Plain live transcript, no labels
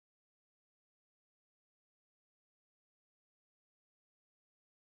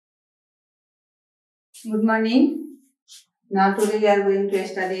Good morning. Now today we are going to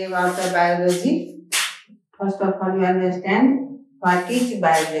study about the biology. First of all, you understand what is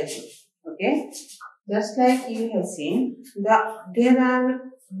biology. Okay. Just like you have seen, there are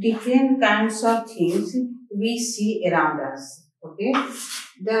different kinds of things we see around us. Okay.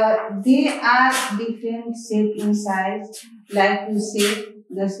 They are different shape in size. Like you see,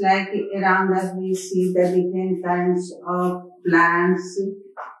 just like around us we see the different kinds of plants,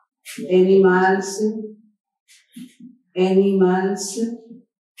 animals,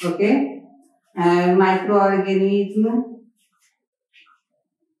 okay, microorganism,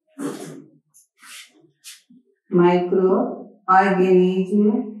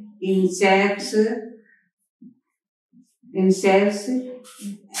 insects.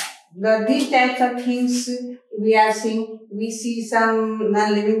 These types of things we are seeing. We see some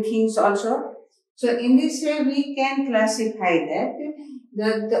non-living things also. So in this way we can classify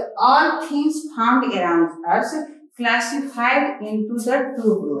that all things found around us classified into the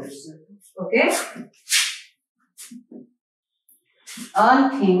two groups. Okay? All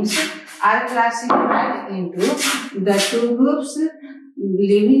things are classified into the two groups: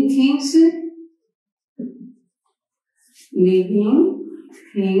 living things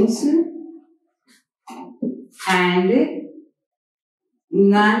and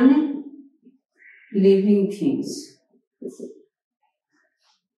non-living things.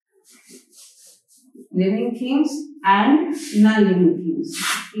 Living things and non-living things.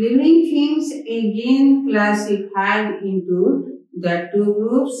 Living things again classified into the two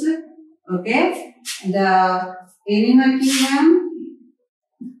groups. Okay, the animal kingdom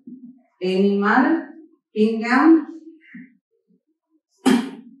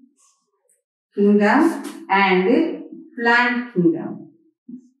and plant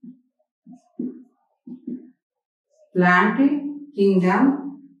kingdom.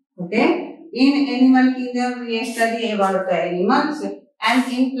 Okay. In animal kingdom, we study about the animals,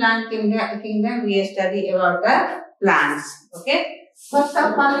 and in plant kingdom, we study about the plants. Okay. First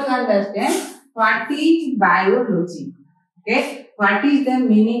of all, you understand what is biology. Okay. What is the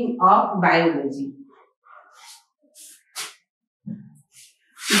meaning of biology?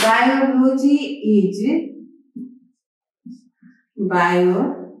 Biology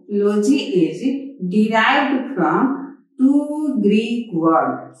is derived from two Greek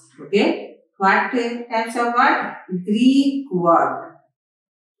words. Okay. What types of word? Greek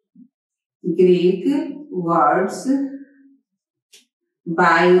words,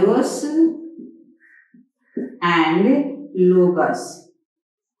 bios and logos.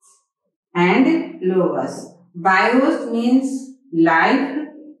 Bios means life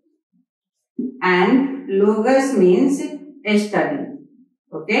and logos means study.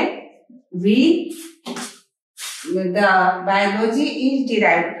 Okay. The biology is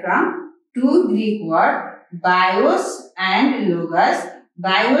derived from two Greek words, bios and logos.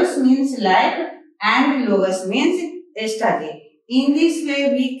 Bios means life and logos means study. In this way,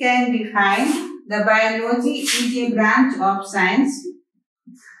 we can define the biology is a branch of science.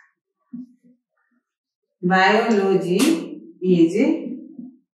 Biology is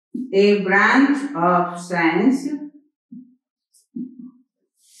a branch of science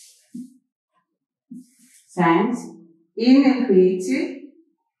in which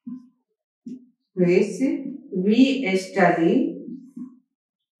we study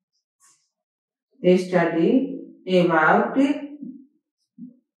about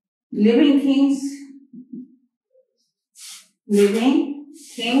living things,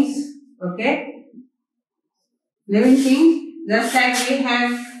 okay? Living things, just like we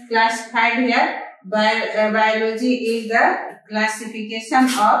have classified here, biology is the classification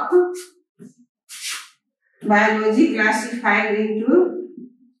of biology classified into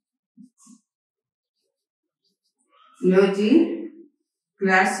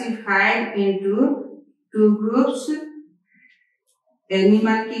two groups: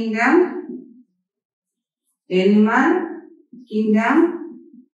 animal kingdom and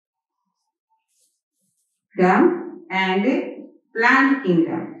plant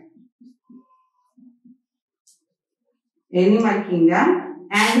kingdom. Animal kingdom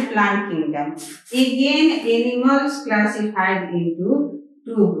and plant kingdom. Again, animals classified into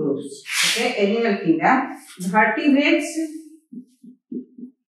two groups. Okay, animal kingdom, vertebrates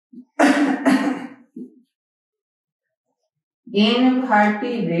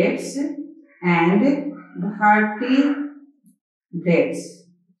invertebrates and vertebrates.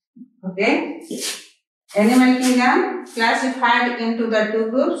 Okay. Animal kingdom classified into the two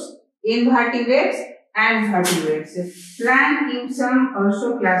groups: invertebrates and vertebrates. Plant kingdom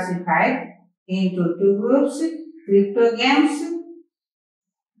also classified into two groups: cryptogams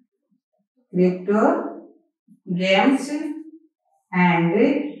cryptogams and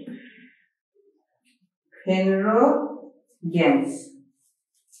phanerogams.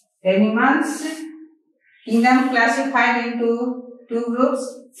 Animals kingdom classified into two groups,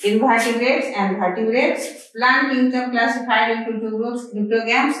 invertebrates and vertebrates. Plant kingdom classified into two groups,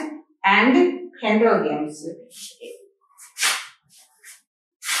 cryptogams and phanerogams.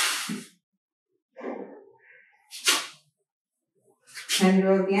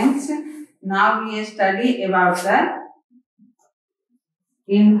 Phanerogams. Now we study about the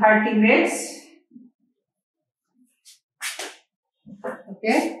invertebrates.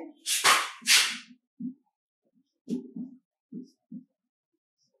 Okay.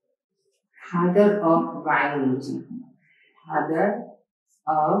 Father of biology. Father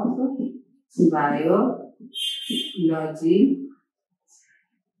of biology.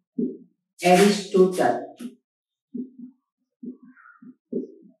 Aristotle.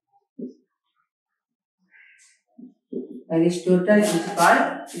 Aristotle is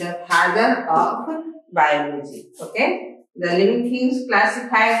called the father of biology. Okay. The living things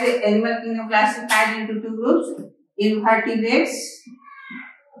classified, the animal kingdom classified into two groups, invertebrates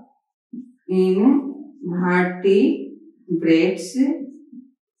and vertebrates.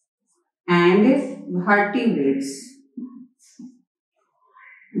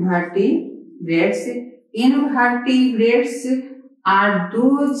 Invertebrates are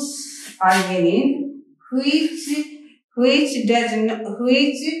those organisms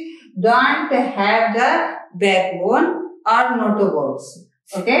which don't have the backbone or notochords.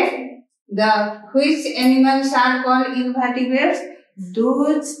 Okay, which animals are called invertebrates?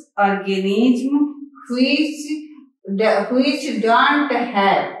 Those organisms which don't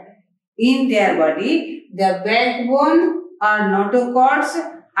have in their body the backbone or notochords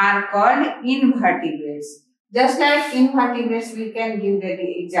are called invertebrates. Just like invertebrates, we can give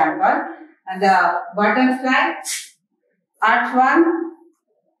the example: the butterfly, earthworm,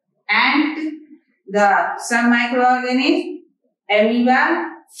 ant, some microorganisms, amoeba,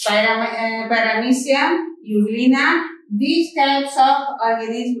 paramecium, euglena. These types of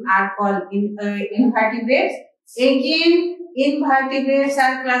organisms are called invertebrates. Again, invertebrates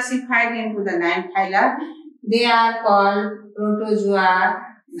are classified into the 9 phyla. They are called protozoa.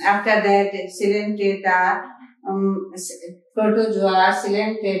 After that, coelentata, protozoa,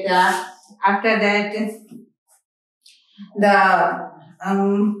 coelentata. After that, the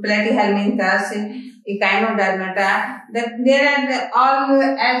platyhelminthes, echinodermata. There are all,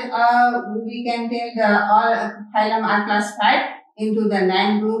 as we can tell, all phylum are classified into the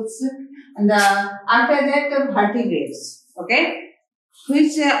 9 groups. And after that, the vertebrates. Okay,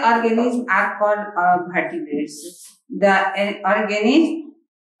 which organisms are called vertebrates? The organisms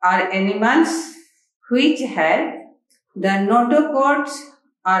or animals which have the notochords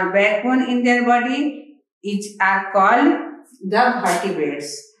or backbone in their body are called the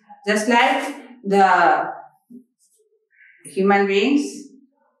vertebrates. Just like the human beings,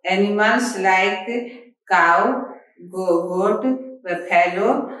 animals like cow, goat,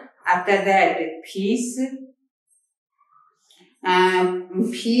 buffalo. After that, fish,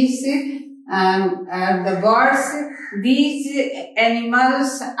 the birds. These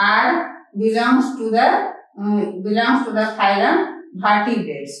animals belongs to the phylum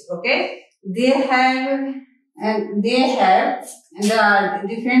vertebrates. Okay, they have the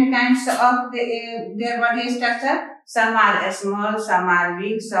different kinds of their body structure. Some are small, some are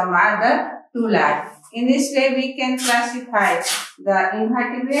big, some are too large. In this way, we can classify the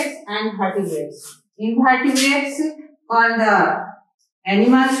invertebrates and vertebrates. Invertebrates are the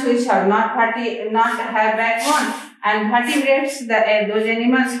animals which have not have backbone, and vertebrates, those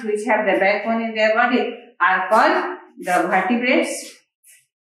animals which have the backbone in their body, are called the vertebrates.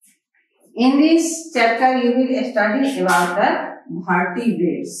 In this chapter, you will study about the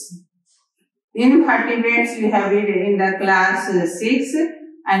vertebrates. Invertebrates you have read in the class 6,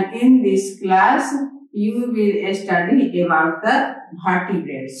 and in this class you will study about the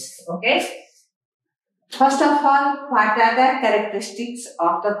vertebrates. Okay. First of all, what are the characteristics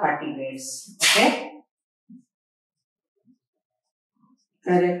of the vertebrates? Okay.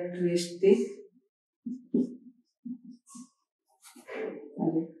 Characteristics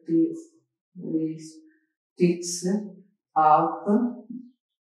of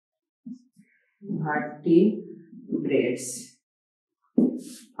vertebrates.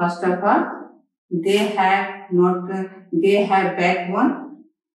 First of all, they have backbone. They have backbone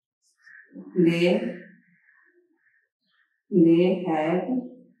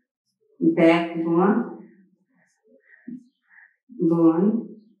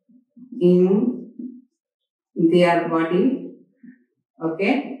in their body.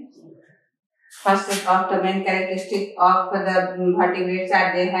 Okay. First of the main characteristic of the vertebrates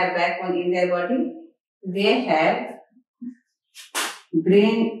are they have backbone in their body. They have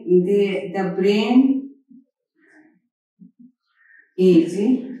brain. The brain is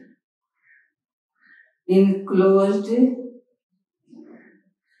enclosed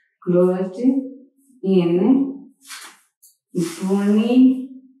in bony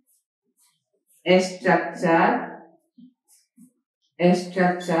structure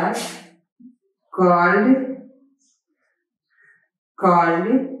called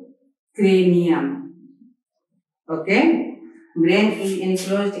cranium. Okay, brain is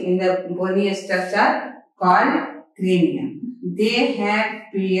enclosed in the bony structure called cranium. They have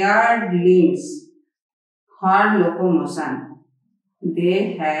paired limbs for locomotion.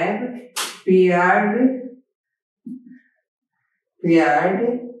 They have paired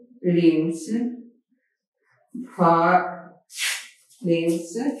limbs for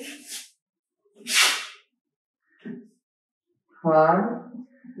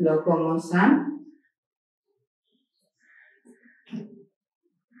locomotion.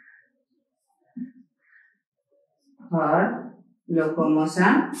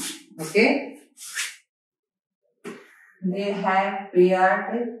 Okay, they have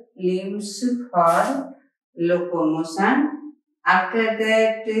paired limbs for locomotion. After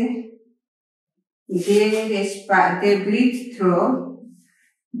that, they breathe through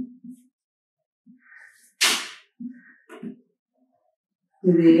gills,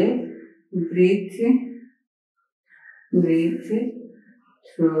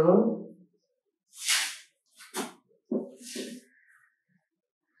 skin,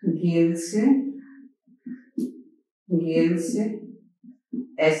 or lungs.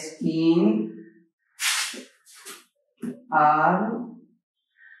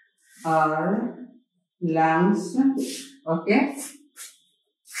 Okay,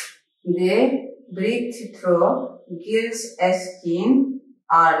 they breathe through gills, skin,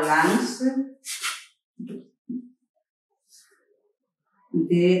 or lungs.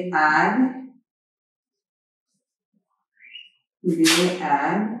 They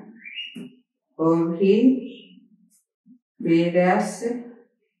are oviparous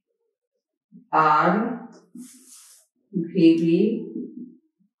or viviparous.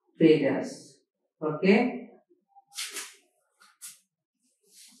 Okay,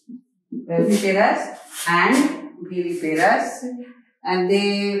 oviparous and viviparous, and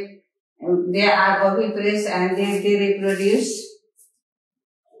they are oviparous and they reproduce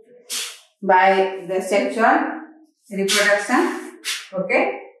by the sexual reproduction.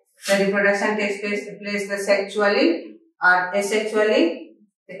 Okay, the reproduction takes place sexually or asexually.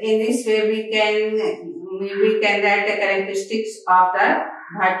 In this way, we can write the characteristics of the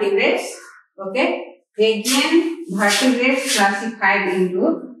vertebrates. Okay, again, vertebrates classified into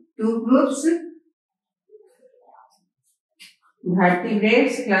two groups.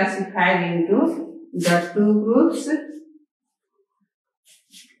 Vertebrates classified into the two groups.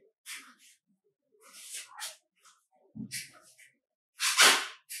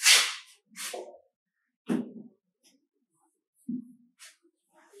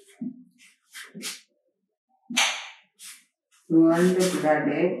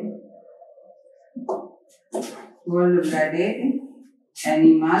 Cold-blooded animals and warm-blooded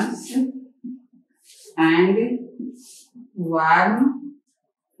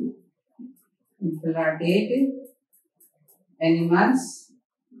animals.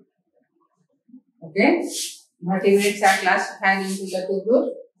 Okay, vertebrates are classified into the two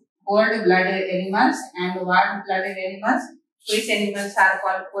groups: cold-blooded animals and warm-blooded animals. Which animals are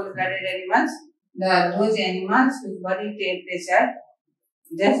called cold-blooded animals? Those animals whose body temperature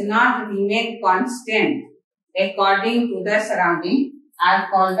does not remain constant according to the surrounding are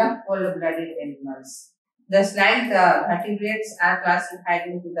called the cold-blooded animals. Thus, like the vertebrates are classified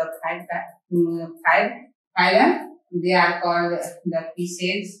into the five phylum, they are called the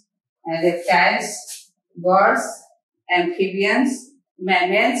fishes, reptiles, birds, amphibians,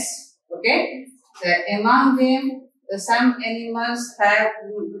 mammals. Okay, among them, some animals have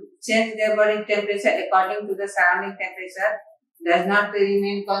changed their body temperature according to the surrounding temperature, does not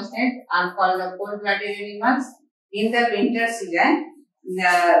remain constant, are called the cold-blooded animals. In the winter season,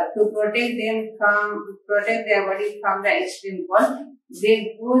 to protect their body from the extreme cold,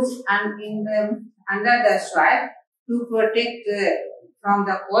 they go under the soil to protect from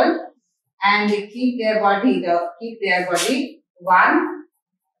the cold, and they keep their body warm.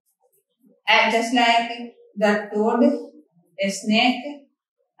 And just like the toad, a snake,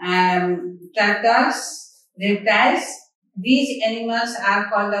 turtles, reptiles, these animals are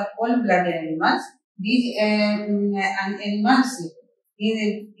called the cold-blooded animals. These animals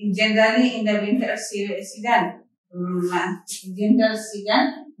generally in the winter season,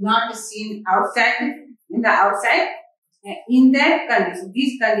 not seen outside, in the outside. In that condition,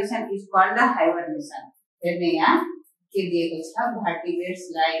 this condition is called the hibernation. हेर्ने यहाँ के दिएको छ, vertebrates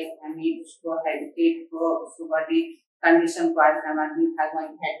लाई हामी उसको habitat को उसको body condition को आधारमा दुई भागमा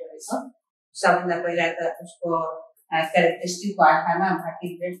डिभाइड गरेछौं। सबभन्दा पहिला त उसको characteristic को आधारमा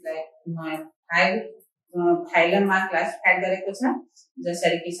vertebrates लाई फाइलम मा क्लासिफाई गरेको छ,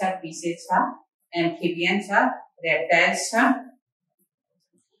 जसरी कि छ फिशेस छ, एम्फिबियन छ, रेप्टाइल्स छ,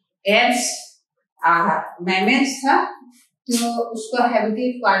 एप्स, मैमल्स छ। त्यो उसको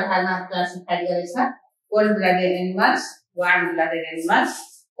हैबिटेट को आधारमा क्लासिफाई गरेछ। Cold blooded animals, warm blooded animals.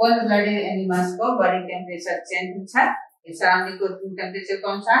 Cold blooded animals को बडी टेम्परेचर चेन्ज हुन्छ, सराउन्डिङ को टेम्परेचर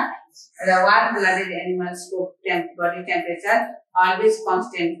कम छ, र वार्म ब्लडेड एनिमल्स को बडी टेम्परेचर अलवेज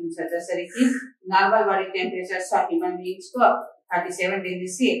कन्स्टेन्ट हुन्छ, जसरी कि नर्मल बडी टेम्परेचर छ ह्युमन बीइंग्स को 37 डिग्री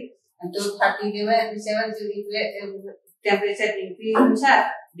सी, त्यो 37 डिग्री टेम्परेचर इन्क्रिज हुन्छ,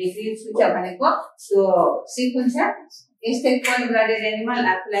 डिक्रिज हुन्छ भनेको त्यो सिक हुन्छ। यस्तै कोल्ड ब्लडेड एनिमल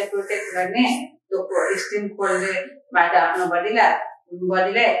आफूलाई प्रोटेक्ट गर्ने, त्यो एक्सट्रिम कोल्ड बाट आफ्नो बडीलाई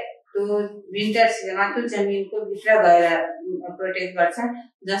त्यो विन्टर सिजनमा त्यो जमिनको भित्र गएर प्रोटेक्ट गर्छ,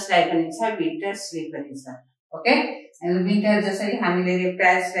 जसलाई भनिन्छ विन्टर स्लीप भनिन्छ। ओके, विन्टर जसरी हामीले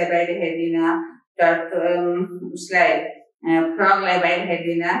रेप्टाइल्सलाई बाहिर हेर्दिन, उसलाई फ्रगलाई बाहिर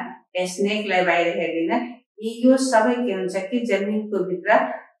हेर्दिन, स्नेकलाई बाहिर हेर्दिन, यो सबै के हुन्छ कि जमिनको भित्र,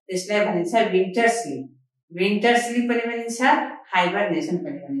 त्यसलाई भनिन्छ विन्टर स्लीप। विन्टर स्लीप पनि भनिन्छ, हाइबरनेसन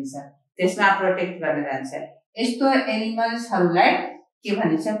पनि भनिन्छ, त्यसमा प्रोटेक्ट गर्न जान्छ। यस्तो एनिमल्सहरुलाई के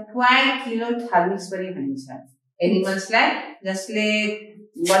भनिन्छ, क्वाइट किलोथर्मिक्स पनि भनिन्छ। एनिमल्सलाई जसले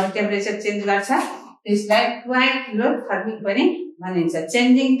बडी टेम्परेचर चेन्ज गर्छ त्यसलाई क्वाइट किलोथर्मिक पनि भनिन्छ।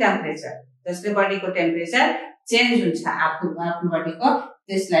 चेन्जिङ टेम्परेचर, जसले बडीको टेम्परेचर चेन्ज हुन्छ आफ्नो बडीको,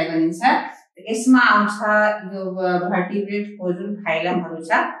 त्यसलाई भनिन्छ। यसमा आउँछ यो भर्टिब्रेट को जुन फाइलमहरु छ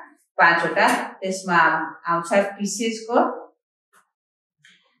 5 वटा, त्यसमा आउँछ फिशेस को,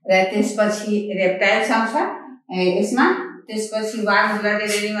 र त्यसपछि रेप्टाइल्स आउँछ यसमा, त्यसपछि वार्म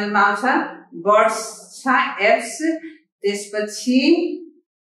ब्लडेड एनिमलमा आउँछ बर्ड्स छ, एप्स, त्यसपछि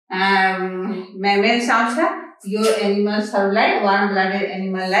मैमल्स आउँछ। यो एनिमल्सहरुलाई, वार्म ब्लडेड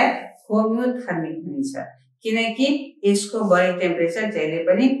एनिमललाई होमियोथर्मिक भनिन्छ, किनकि यसको बडी टेम्परेचर जहिले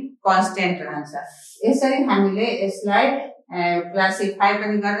पनि कन्स्टेन्ट रहन्छ। यसरी हामीले यसलाई क्लासिफाई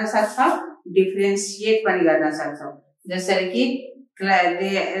पनि गर्न सक्छौं, डिफरेन्शिएट पनि गर्न सक्छौं, जसरी कि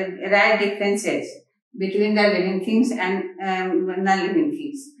right differences between the living things and non living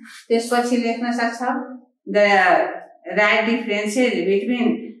things. त्यसपछि लेख्न सक्छौं the right differences between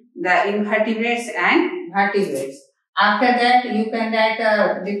the इन्भर्टिब्रेट्स end भर्टिब्रेट्स। After that you can write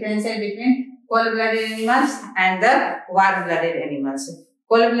differences between cold-blooded animals and the warm-blooded animals.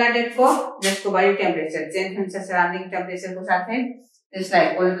 Cold-blooded को जसको बडी टेम्परेचर चेन्ज हुन्छ surrounding temperature को साथै, त्यसलाई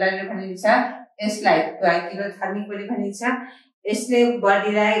cold-blooded भनिन्छ। यसलाई क्वाइट किलोथर्मिक पनि भनिन्छ। यसले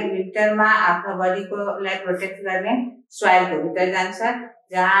बडीलाई विन्टरमा आफ्नो बडीको लाई प्रोटेक्ट गर्ने सोइलको भित्र जान्छ,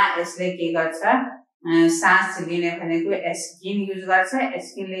 जहाँ यसले के गर्छ, सास लिने भनेको स्किन युज गर्छ,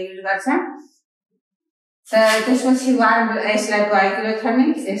 स्किनले युज गर्छ। त्यसपछि वार्म, यसलाई क्वाइट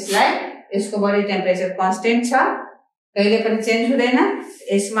किलोथर्मिक, यसलाई यसको बडी टेम्परेचर कन्स्टेन्ट छ, कहिले पनि चेन्ज हुँदैन।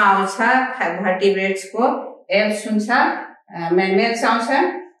 यसमा आउँछ भर्टिब्रेट्स को एप्स हुन्छ, मैमल्स आउँछ,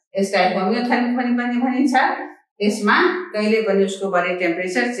 यसलाई होमियोथर्मिक पनि भनिन्छ। यसमा कहिले पनि उसको बडी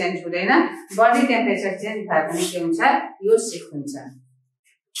टेम्परेचर चेन्ज हुँदैन, बडी टेम्परेचर चेन्ज भए पनि के हुन्छ, यो सिक हुन्छ।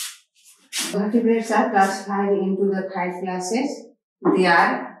 Vertebrates are classified into the 5 classes. They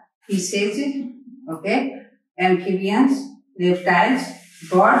are fishes, okay, amphibians, reptiles,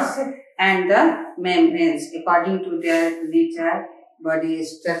 birds, and the mammals according to their nature, body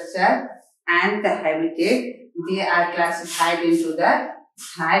structure, and the habitat. They are classified into the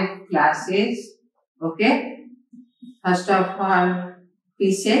 5 classes. Okay. First of all,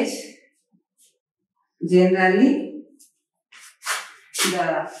 fishes. Generally,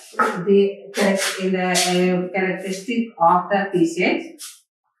 the characteristic of the fishes.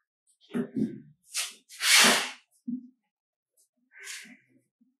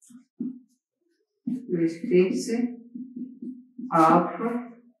 Characteristics of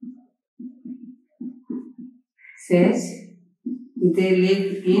fish. They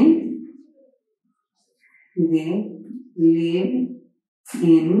live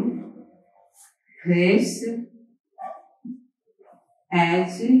in fresh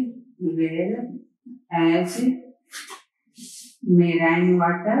as well as marine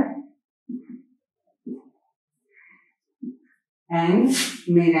water and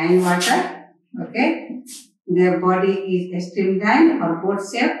marine water. Okay, Their body is streamlined or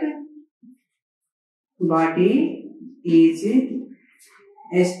boat-shaped. Body is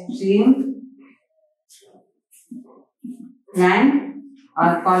streamlined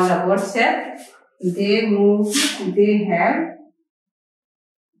or called the boat-shaped. They move. They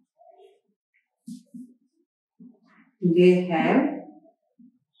have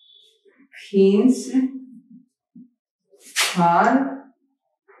fins for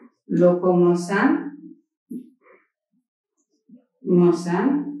locomotion.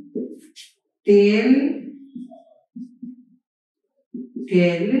 Tail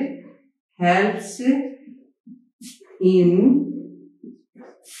helps in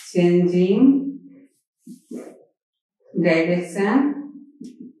changing direction.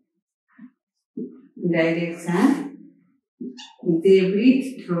 They breathe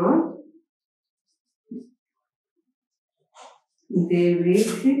through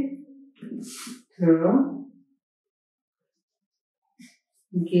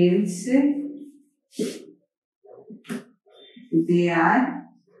gills. They are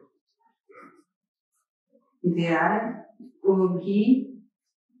oviparous.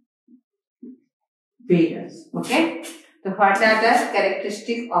 Okay. So what are the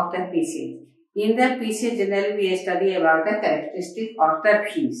characteristics of the species? In the species, generally we study about the characteristics of the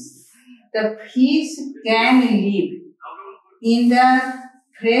fish. The fish can live in the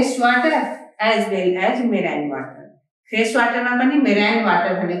fresh water as well as marine water. Fresh water में पनि marine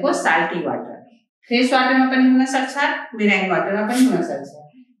water भनेको salty water. Fresh water में पनि हुन सक्छ, marine water में पनि हुन सक्छ.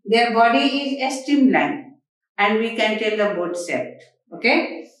 Their body is streamlined and we can tell the boat shaped. Okay.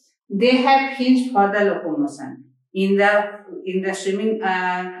 They have fins for the locomotion. In the swimming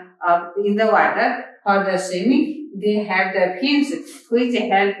in the water for the swimming, they have the fins which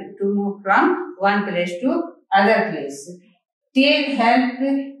help to move from one place to other place. Tail helps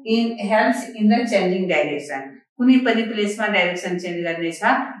in the changing direction. कुनै पनि प्लेसमा direction change गर्ने छ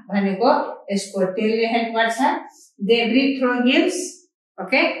भनेको यसको टेलले help गर्छ. They breathe through gills.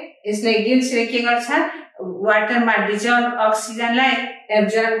 Okay. यसले गिल्सले के गर्छ? वाटरमा डिजल्भ अक्सिजनलाई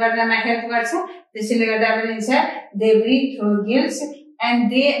एब्जर्ब गर्नमा हेल्प गर्छ. त्यसैले गर्दा भनिन्छ they breathe through gills and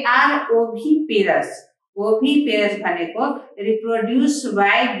they are ओभिपेरस. ओभिपेरस भनेको reproduce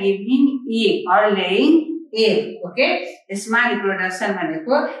by giving egg or laying egg. Okay. यसमा रिप्रोडक्सन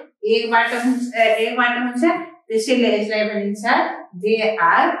भनेको एगबाट हुन्छ. त्यसैले यसलाई भनिन्छ they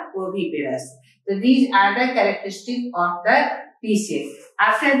are ओभिपेरस. So these are the characteristics of the species.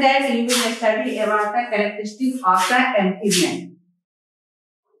 After that, you will study about the characteristics of the amphibian.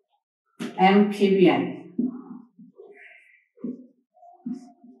 Amphibian.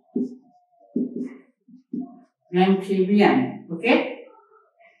 Okay.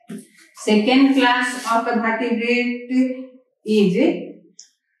 Second class of the vertebrate is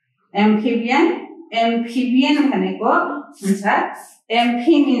amphibian. Amphibian भनेको हुन्छ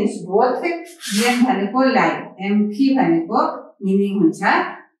amphi means both, बियन भनेको life. Amphi भनेको meaning हुन्छ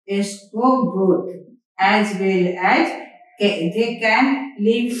यसको both as well as they can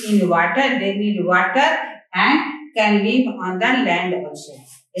live in water. They need water and can live on the land also.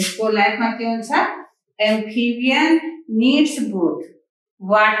 यसको लाइफमा के हुन्छ? Amphibian needs both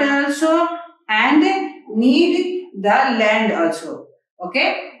water also and need the land also. Okay.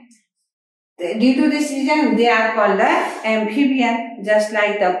 Due to this reason, they are called the amphibian, just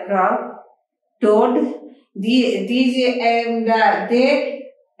like the frog, toad. These in the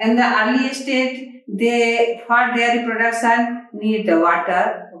early stage, they for their reproduction need the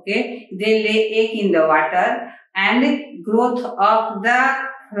water. Okay, they lay egg in the water, and growth of the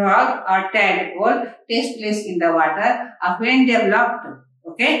frog or tadpole takes place in the water. When developed,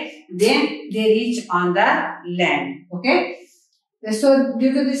 okay, then they reach on the land. Okay. So,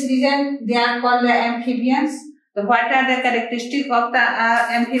 due to this reason, they are called the amphibians. So, what are the characteristics of the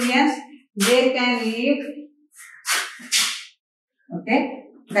amphibians? They can live. Okay,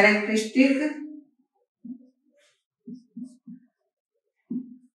 characteristics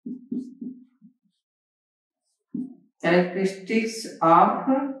of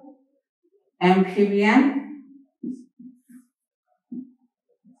amphibian.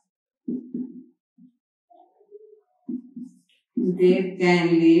 They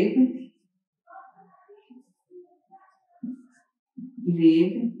can live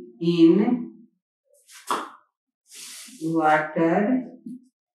in water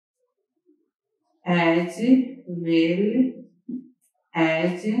as well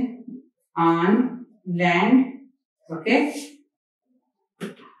as on land. Okay.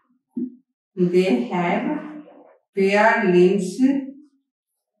 They have paired limbs.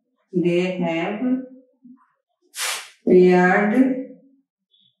 They have paired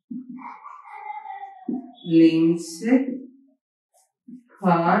limbs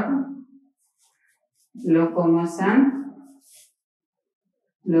for locomotion.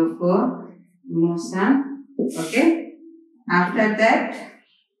 Okay. After that,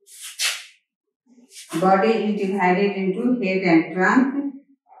 body is divided into head and trunk.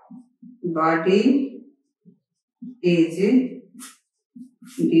 Body is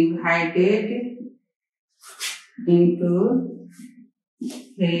divided into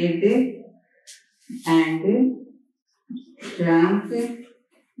head and trunk.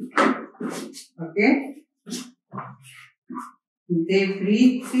 Okay. They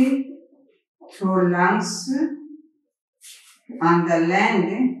breathe through lungs. On the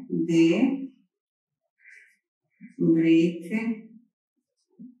land, they breathe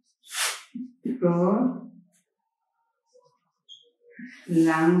through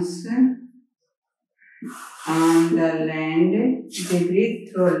lungs. On the land, they breathe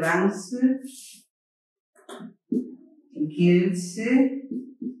through lungs, gills,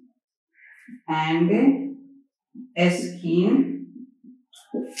 and skin.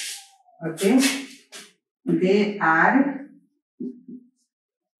 Okay. They are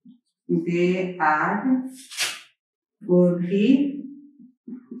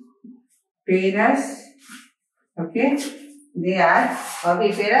oviparous. Okay. They are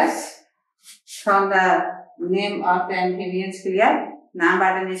oviparous. From the name of the amphibians clear.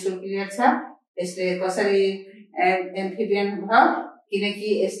 नामबाट नै so clear छ. यसले कसरी amphibian भयो किनकि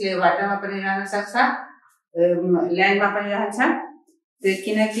यसले वाटरमा पनि रहन सक्छ, ल्यान्डमा पनि रहन्छ.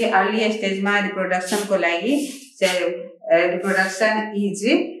 किनकि अर्ली स्टेजमा रिप्रोडक्सनको लागि रिप्रोडक्सन इज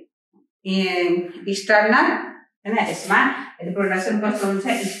एक्सटर्नल हैन. यसमा रिप्रोडक्सन कस्तो हुन्छ?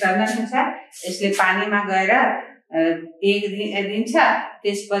 एक्सटर्नल हुन्छ. यसले पानीमा गएर एक दिन्छ,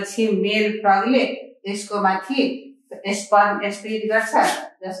 त्यसपछि मेल फ्रगले यसको माथि स्पर्म स्प्रिड गर्छ,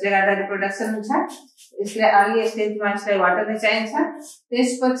 जसले गर्दा रिप्रोडक्सन हुन्छ. यसले अर्ली स्टेजमा यसलाई वाटर नै चाहिन्छ.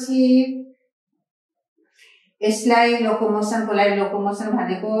 त्यसपछि यसलाई लोकोमोसनको लागि, लोकोमोसन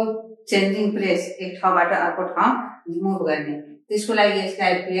भनेको चेन्जिङ प्लेस, एक ठाउँबाट अर्को ठाउँ मुभ गर्ने, त्यसको लागि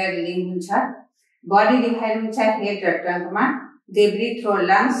यसलाई पेयर्ड लिम्ब हुन्छ. बडी डिभाइड हुन्छ हेड र ट्रङ्कमा. दे breadth through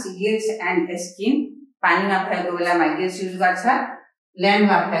lungs, gills end skin. पानीमा भएको बेलामा गिल्स युज गर्छ,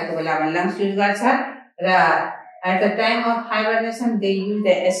 ल्यान्डमा भएको बेलामा लङ्स युज गर्छ. र at the time of hibernation they use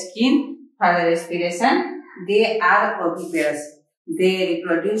the skin for the respiration. They are oviparous. They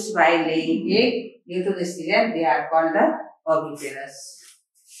reproduce by laying egg. Due to this reason they are called the oviparous.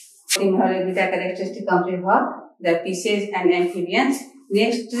 The characteristic complete for the fishes and amphibians.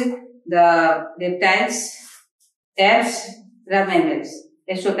 Next, the reptiles, apes, raw mammals.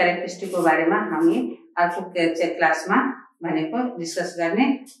 यसको characteristic को बारेमा हामी अर्को क्लासमा भनेको discuss गर्ने,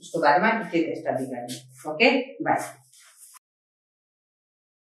 उसको बारेमा डिटेल स्टडी गर्ने. Okay, bye.